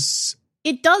because...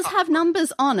 It does have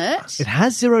numbers on it. It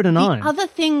has 0 to 9. The other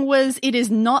thing was it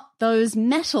is not those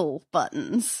metal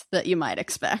buttons that you might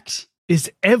expect.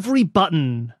 Is every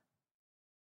button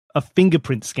a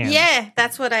fingerprint scanner? Yeah,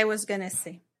 that's what I was going to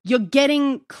say. You're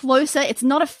getting closer. It's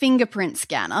not a fingerprint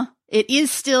scanner. It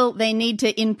is still, they need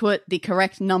to input the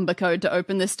correct number code to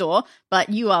open this door, but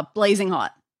you are blazing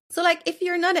hot. So, like, if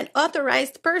you're not an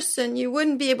authorized person, you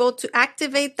wouldn't be able to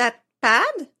activate that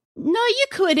pad? No, you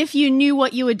could if you knew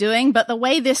what you were doing, but the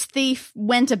way this thief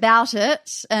went about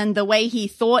it and the way he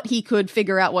thought he could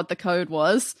figure out what the code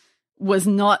was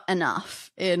not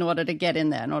enough in order to get in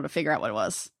there, in order to figure out what it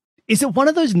was. Is it one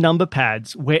of those number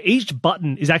pads where each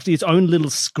button is actually its own little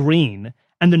screen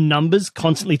and the numbers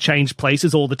constantly change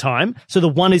places all the time? So the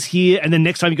 1 is here, and then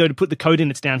next time you go to put the code in,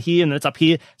 it's down here, and then it's up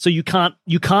here. So you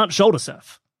can't shoulder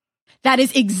surf. That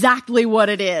is exactly what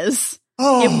it is.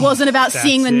 Oh, it wasn't about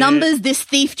seeing the it. numbers. This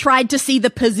thief tried to see the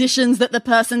positions that the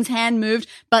person's hand moved,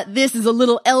 but this is a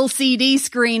little LCD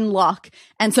screen lock,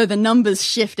 and so the numbers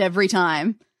shift every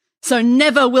time. So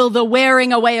never will the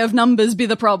wearing away of numbers be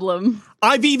the problem.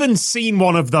 I've even seen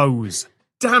one of those.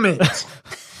 Damn it.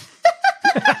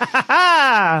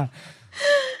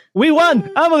 We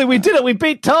won! Emily, we did it! We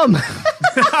beat Tom!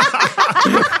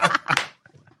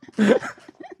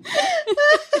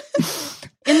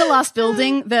 In the last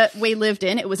building that we lived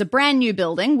in, it was a brand new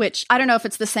building, which I don't know if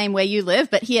it's the same where you live,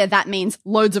 but here that means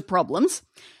loads of problems.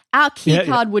 Our key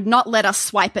card would not let us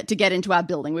swipe it to get into our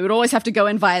building. We would always have to go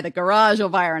in via the garage or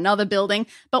via another building.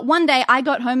 But one day I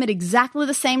got home at exactly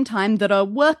the same time that a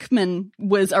workman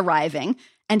was arriving,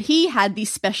 and he had the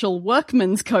special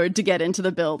workman's code to get into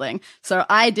the building. So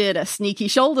I did a sneaky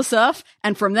shoulder surf,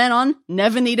 and from then on,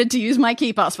 never needed to use my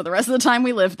key pass for the rest of the time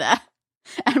we lived there.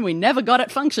 And we never got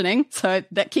it functioning, so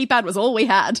that keypad was all we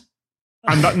had.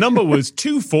 And that number was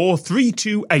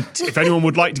 24328, if anyone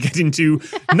would like to get into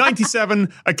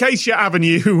 97 Acacia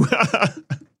Avenue.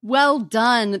 Well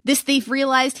done. This thief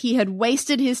realized he had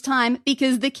wasted his time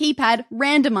because the keypad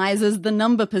randomizes the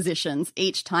number positions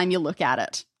each time you look at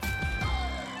it.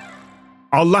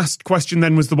 Our last question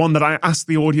then was the one that I asked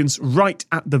the audience right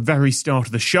at the very start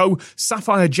of the show.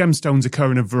 Sapphire gemstones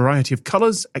occur in a variety of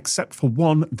colours, except for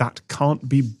one that can't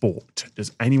be bought.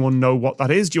 Does anyone know what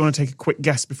that is? Do you want to take a quick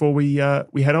guess before we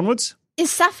head onwards?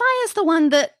 Is sapphires the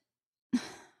one that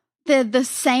they're the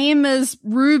same as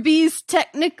rubies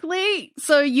technically?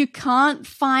 So you can't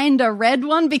find a red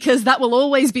one because that will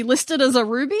always be listed as a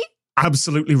ruby?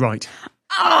 Absolutely right.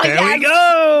 Oh, There we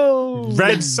go!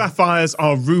 Red sapphires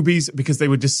are rubies because they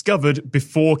were discovered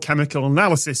before chemical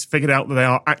analysis figured out that they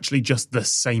are actually just the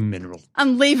same mineral.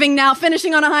 I'm leaving now.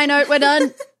 Finishing on a high note. We're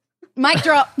done. Mic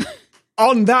drop.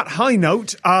 On that high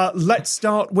note, let's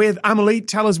start with Amelie.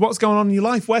 Tell us what's going on in your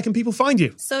life. Where can people find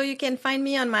you? So you can find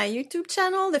me on my YouTube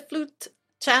channel, the Flute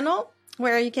channel,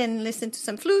 where you can listen to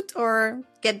some flute or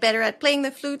get better at playing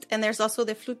the flute. And there's also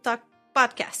the Flute Talk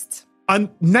podcast. And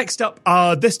next up,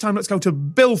 this time let's go to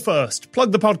Bill first.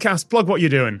 Plug the podcast, plug what you're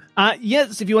doing.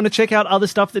 Yes, if you want to check out other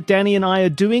stuff that Danny and I are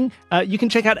doing, you can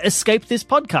check out Escape This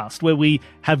Podcast, where we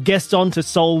have guests on to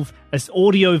solve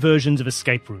audio versions of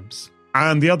escape rooms.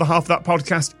 And the other half of that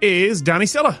podcast is Danny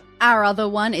Siller. Our other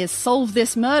one is Solve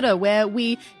This Murder, where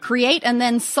we create and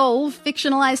then solve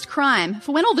fictionalized crime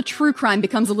for when all the true crime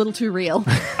becomes a little too real.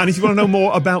 And if you want to know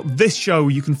more about this show,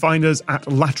 you can find us at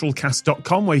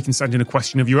lateralcast.com, where you can send in a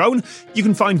question of your own. You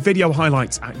can find video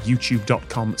highlights at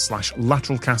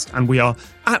youtube.com/lateralcast, and we are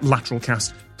at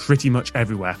lateralcast pretty much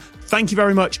everywhere. Thank you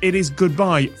very much. It is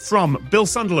goodbye from Bill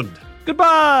Sunderland.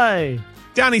 Goodbye!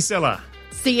 Danny Siller.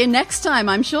 See you next time,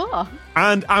 I'm sure.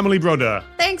 And Amelie Broder.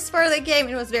 Thanks for the game.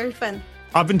 It was very fun.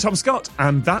 I've been Tom Scott,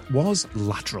 and that was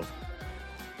Lateral.